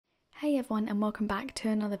Hey everyone, and welcome back to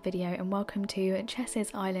another video, and welcome to Chess's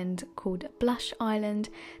island called Blush Island.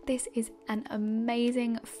 This is an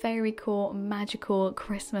amazing fairycore magical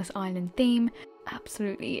Christmas island theme.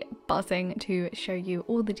 Absolutely buzzing to show you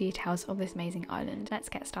all the details of this amazing island. Let's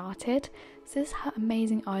get started. So this is her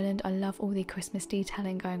amazing island. I love all the Christmas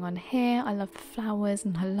detailing going on here. I love the flowers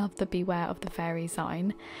and I love the beware of the fairy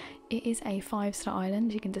sign. It is a 5-star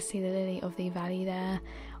island. You can just see the lily of the valley there.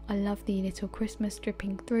 I love the little Christmas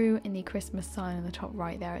dripping through and the Christmas sign on the top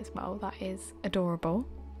right there as well. That is adorable.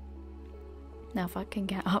 Now if I can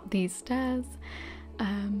get up these stairs,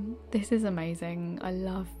 this is amazing. I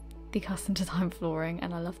love the custom design flooring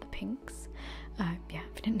and I love the pinks. Yeah,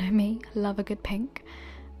 if you didn't know me, I love a good pink.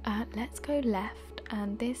 Let's go left,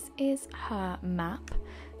 and this is her map.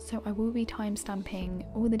 So I will be timestamping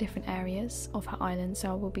all the different areas of her island. So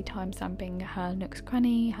I will be timestamping her NOOKS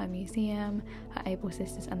CRANNY, her museum, her Able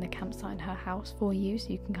Sisters and the campsite and her house for you, so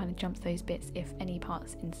you can kind of jump those bits if any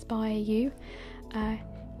parts inspire you.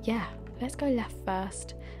 Yeah, let's go left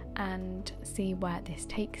first and see where this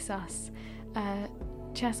takes us.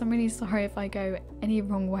 Chess, I'm really sorry if I go any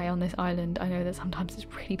wrong way on this island. I know that sometimes it's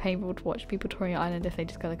really painful to watch people touring your island if they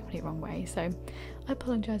just go the complete wrong way, so I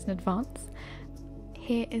apologise in advance.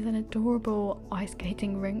 Here is an adorable ice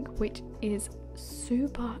skating rink which is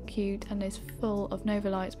super cute and is full of Nova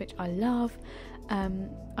lights, which I love. I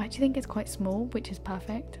actually think it's quite small, which is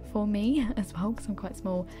perfect for me as well because I'm quite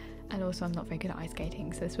small, and also I'm not very good at ice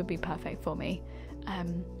skating, so this would be perfect for me.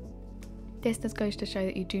 This just goes to show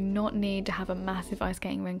that you do not need to have a massive ice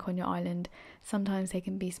skating rink on your island. Sometimes they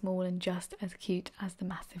can be small and just as cute as the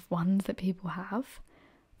massive ones that people have.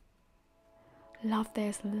 Love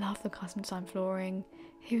this, love the custom design flooring.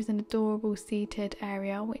 Here's an adorable seated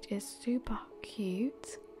area which is super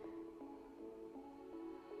cute.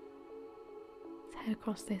 Let's head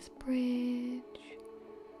across this bridge.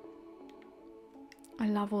 I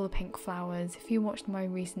love all the pink flowers. If you watched my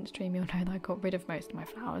recent stream, you'll know that I got rid of most of my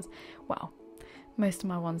flowers. Well, most of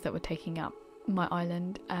my ones that were taking up my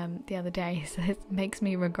island the other day, so it makes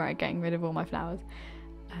me regret getting rid of all my flowers.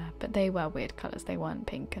 But they were weird colours. They weren't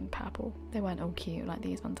pink and purple. They weren't all cute like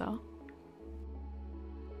these ones are.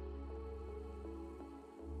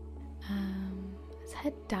 Let's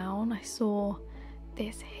head down. I saw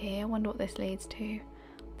this here. I wonder what this leads to.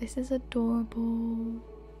 This is adorable.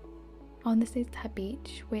 Oh, and this leads to her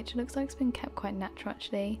beach, which looks like it's been kept quite natural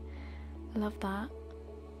actually. I love that.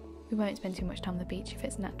 We won't spend too much time on the beach if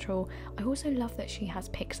it's natural. I also love that she has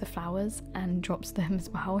picks the flowers and drops them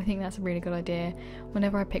as well. I think that's a really good idea.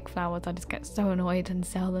 Whenever I pick flowers, I just get so annoyed and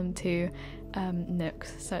sell them to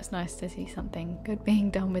NOOKS. So it's nice to see something good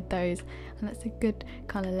being done with those. And that's a good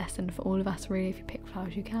kind of lesson for all of us really. If you pick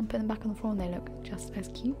flowers, you can put them back on the floor and they look just as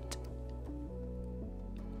cute.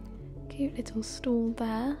 Cute little stool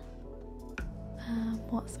there.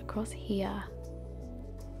 What's across here?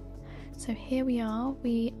 So here we are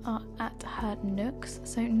at her NOOKS,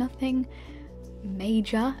 so nothing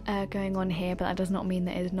major going on here, but that does not mean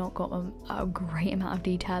that it has not got a great amount of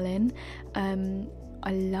detail in.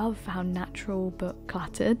 I love how natural but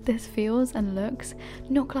cluttered this feels and looks.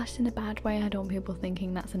 Not cluttered in a bad way, I don't want people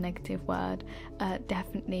thinking that's a negative word.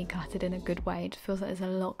 Definitely cluttered in a good way. It feels like there's a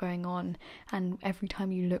lot going on, and every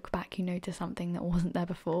time you look back you notice something that wasn't there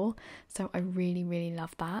before, so I really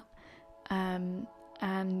love that.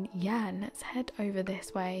 And yeah, let's head over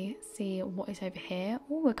this way, see what is over here.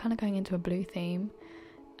 Oh, we're kind of going into a blue theme.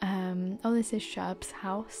 Oh, this is Sherb's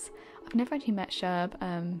house. I've never actually met Sherb,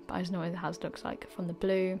 but I just know what the house looks like from the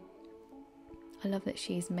blue. I love that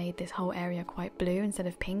she's made this whole area quite blue instead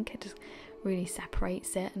of pink. It just really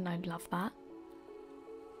separates it, and I love that.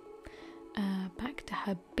 Back to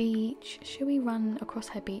her beach. Should we run across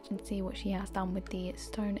her beach and see what she has done with the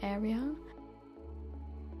stone area?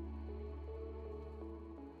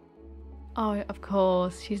 Oh, of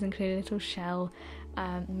course, she's included a little shell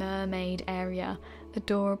mermaid area.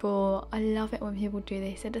 Adorable. I love it when people do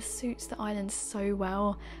this. It just suits the island so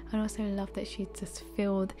well. I also love that she's just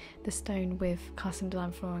filled the stone with custom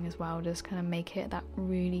design flooring as well, just kind of make it that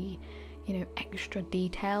really, you know, extra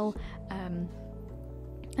detail, and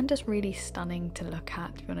just really stunning to look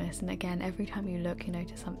at, to be honest. And again, every time you look you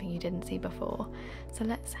notice something you didn't see before. So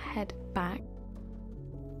let's head back.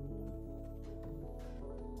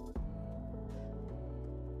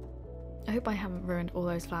 I hope I haven't ruined all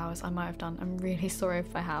those flowers. I might have done. I'm really sorry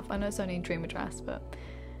if I have. I know it's only a dream address, but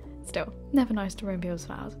still, never nice to ruin people's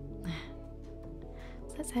flowers.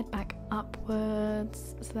 So let's head back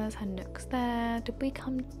upwards. So there's her NOOKS there. Did we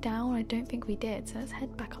come down? I don't think we did. So let's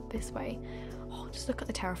head back up this way. Oh, just look at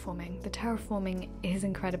the terraforming. The terraforming is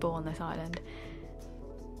incredible on this island.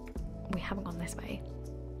 We haven't gone this way.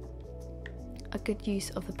 a good use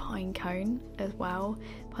of the pine cone as well.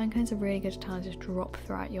 Pine cones are really good to kind of just drop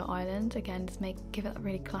throughout your island. Again, just give it a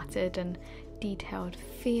really cluttered and detailed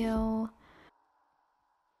feel.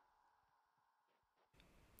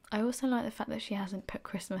 I also like the fact that she hasn't put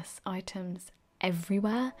Christmas items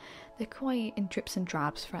everywhere. They're quite in drips and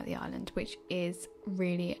drabs throughout the island, which is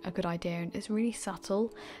really a good idea, and it's really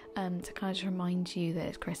subtle to kind of just remind you that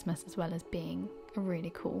it's Christmas as well as being a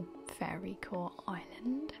really cool fairy core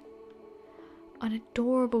island. An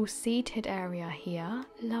adorable seated area here,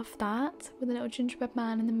 love that, with a little gingerbread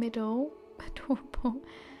man in the middle, adorable.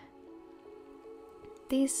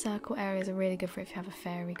 These circle areas are really good for if you have a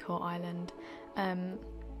fairy core island.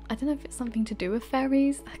 I don't know if it's something to do with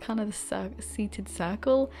fairies, kind of the seated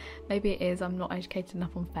circle. Maybe it is, I'm not educated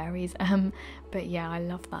enough on fairies. But yeah, I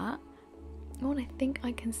love that. Oh, and I think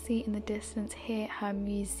I can see in the distance here her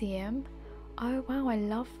museum. Oh wow, I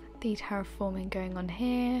love the terraforming going on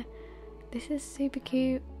here. This is super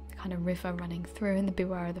cute. The kind of river running through and the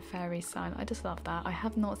beware of the fairies sign. I just love that. I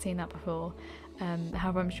have not seen that before.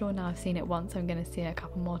 However, I'm sure now I've seen it once, I'm going to see it a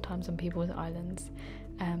couple more times on people's islands.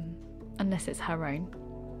 Unless it's her own.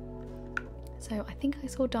 So I think I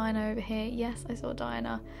saw Diana over here. Yes, I saw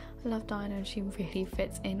Diana. I love Diana and she really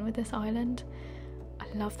fits in with this island. I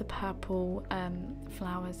love the purple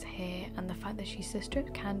flowers here, and the fact that she's just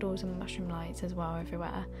stripped candles and mushroom lights as well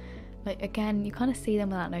everywhere. Like, again, you kind of see them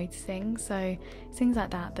without noticing, so things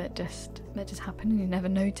like that just happen and you never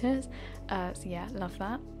notice. So yeah, love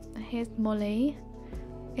that. And here's Molly.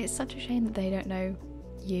 It's such a shame that they don't know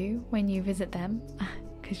you when you visit them,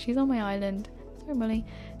 because she's on my island. Sorry Molly,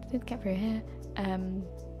 did get through here.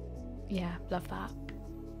 Yeah, love that.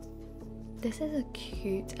 This is a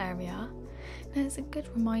cute area. Now it's a good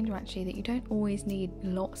reminder actually that you don't always need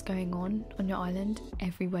lots going on your island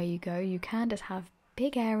everywhere you go. You can just have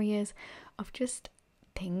big areas of just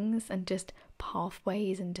things and just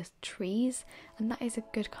pathways and just trees, and that is a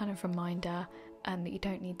good kind of reminder that you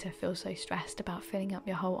don't need to feel so stressed about filling up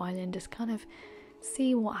your whole island. Just kind of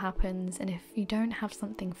see what happens, and if you don't have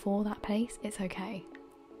something for that place, it's okay.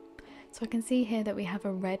 So I can see here that we have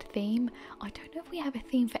a red theme. I don't know if we have a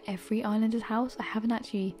theme for every islander's house. I haven't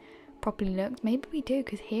actually properly looked. Maybe we do,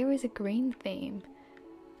 because here is a green theme.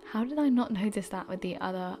 How did I not notice that with the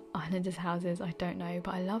other islanders' houses? I don't know,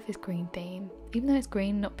 but I love this green theme. Even though it's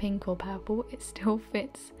green, not pink or purple, it still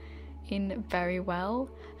fits in very well.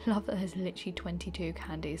 Love that there's literally 22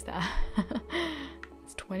 candies there.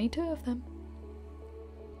 It's 22 of them.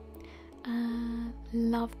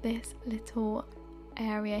 Love this little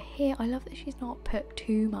area here. I love that she's not put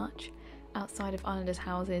too much outside of islanders'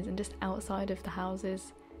 houses and just outside of the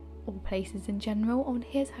houses or places in general. Oh, and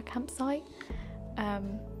here's her campsite.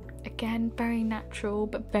 Again, very natural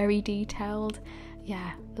but very detailed.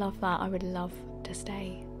 Yeah, love that. I would love to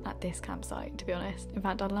stay at this campsite, to be honest. In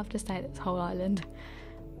fact, I'd love to stay at this whole island.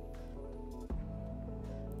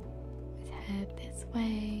 Let's head this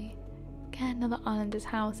way. Again, another islander's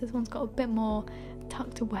house. This one's got a bit more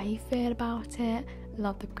tucked away feel about it.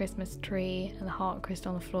 Love the Christmas tree and the heart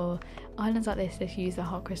crystal on the floor. Islands like this just use the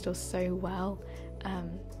heart crystals so well.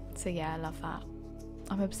 So yeah, I love that.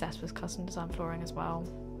 I'm obsessed with custom design flooring as well.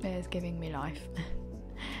 It is giving me life.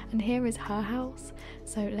 And here is her house.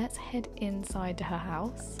 So let's head inside to her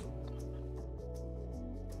house.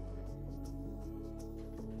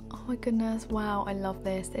 Oh my goodness, wow, I love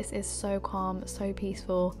this. This is so calm, so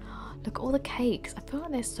peaceful. Look at all the cakes. I feel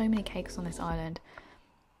like there's so many cakes on this island.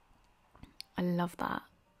 I love that.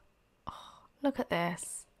 Oh, look at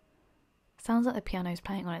this. Sounds like the piano's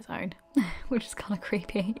playing on its own, which is kind of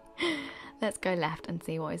creepy. Let's go left and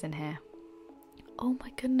see what is in here. Oh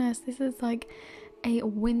my goodness, this is like a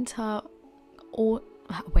winter, or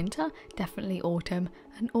winter? Definitely autumn.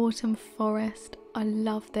 An autumn forest. I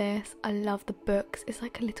love this. I love the books. It's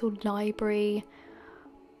like a little library.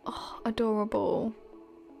 Oh, adorable.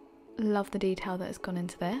 Love the detail that has gone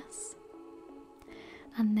into this.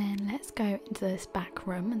 And then let's go into this back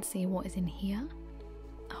room and see what is in here.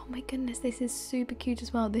 Oh my goodness, this is super cute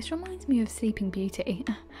as well. This reminds me of Sleeping Beauty.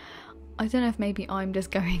 I don't know if maybe I'm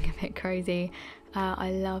just going a bit crazy.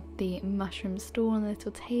 I love the mushroom stool on the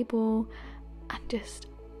little table, and just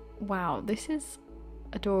wow, this is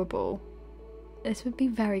adorable. This would be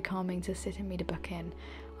very calming to sit and read a book in.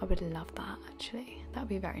 I would love that actually. That would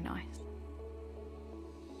be very nice.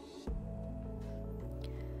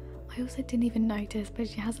 I also didn't even notice, but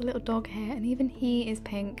she has a little dog here, and even he is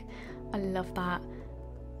pink. I love that.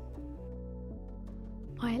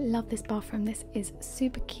 I love this bathroom. This is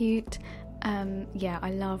super cute. Yeah,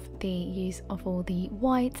 I love the use of all the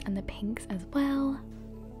whites and the pinks as well.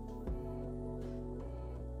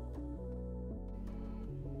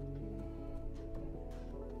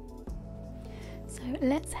 So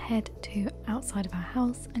let's head to outside of our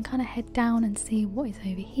house and kind of head down and see what is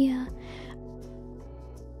over here.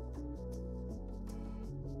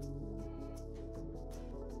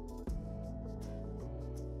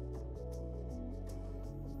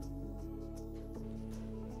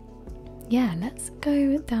 Yeah, let's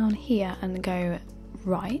go down here and go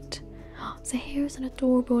right. So here's an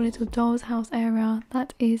adorable little doll's house area.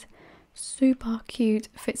 That is super cute,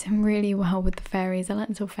 fits in really well with the fairies. I like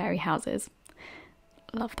little fairy houses.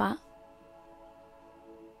 Love that.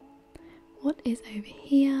 What is over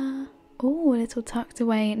here? Oh, a little tucked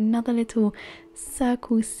away, another little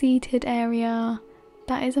circle seated area.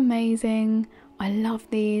 That is amazing. I love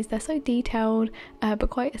these. They're so detailed, but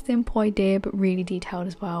quite a simple idea, but really detailed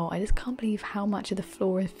as well. I just can't believe how much of the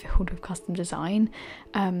floor is filled with custom design.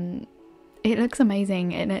 It looks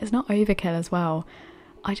amazing and it's not overkill as well.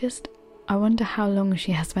 I wonder how long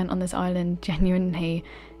she has spent on this island. Genuinely,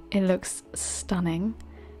 it looks stunning.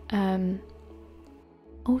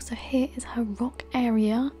 Also, here is her rock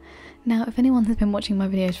area. Now, if anyone has been watching my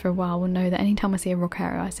videos for a while will know that anytime I see a rock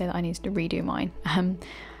area, I say that I need to redo mine.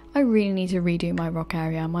 I really need to redo my rock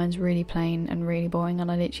area. Mine's really plain and really boring,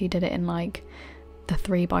 and I literally did it in like the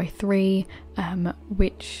 3x3,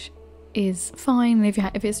 which is fine if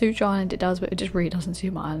it suits your island, it does, but it just really doesn't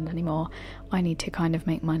suit my island anymore. I need to kind of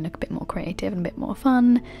make mine look a bit more creative and a bit more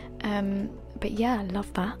fun. But yeah, I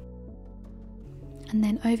love that. And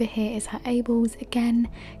then over here is her ables, again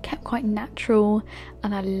kept quite natural,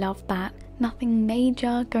 and I love that. Nothing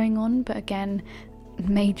major going on, but again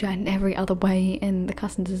major in every other way, in the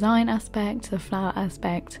custom design aspect, the flower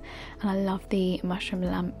aspect, and I love the mushroom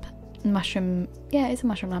lamp. Yeah, it's a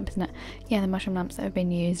mushroom lamp, isn't it? Yeah, the mushroom lamps that have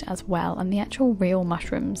been used as well, and the actual real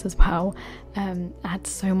mushrooms as well. Add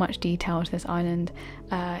so much detail to this island.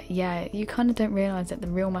 Yeah, you kind of don't realise that the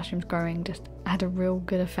real mushrooms growing just had a real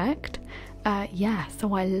good effect. Yeah,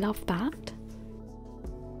 so I love that.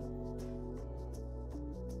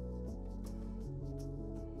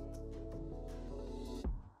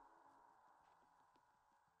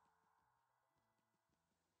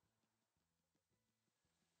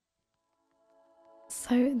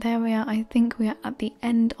 So there we are. I think we are at the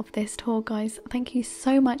end of this tour, guys. Thank you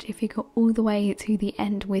so much if you got all the way to the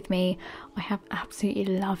end with me. I have absolutely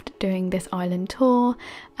loved doing this island tour.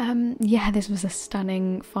 Yeah, this was a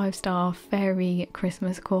stunning 5-star fairy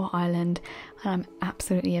Christmas core island, and I'm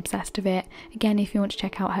absolutely obsessed with it. Again, if you want to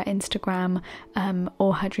check out her Instagram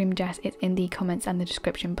or her dream address, it's in the comments and the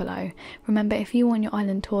description below. Remember, if you want your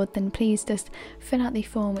island toured, then please just fill out the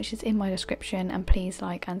form which is in my description, and please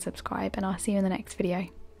like and subscribe, and I'll see you in the next video.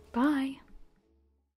 Bye!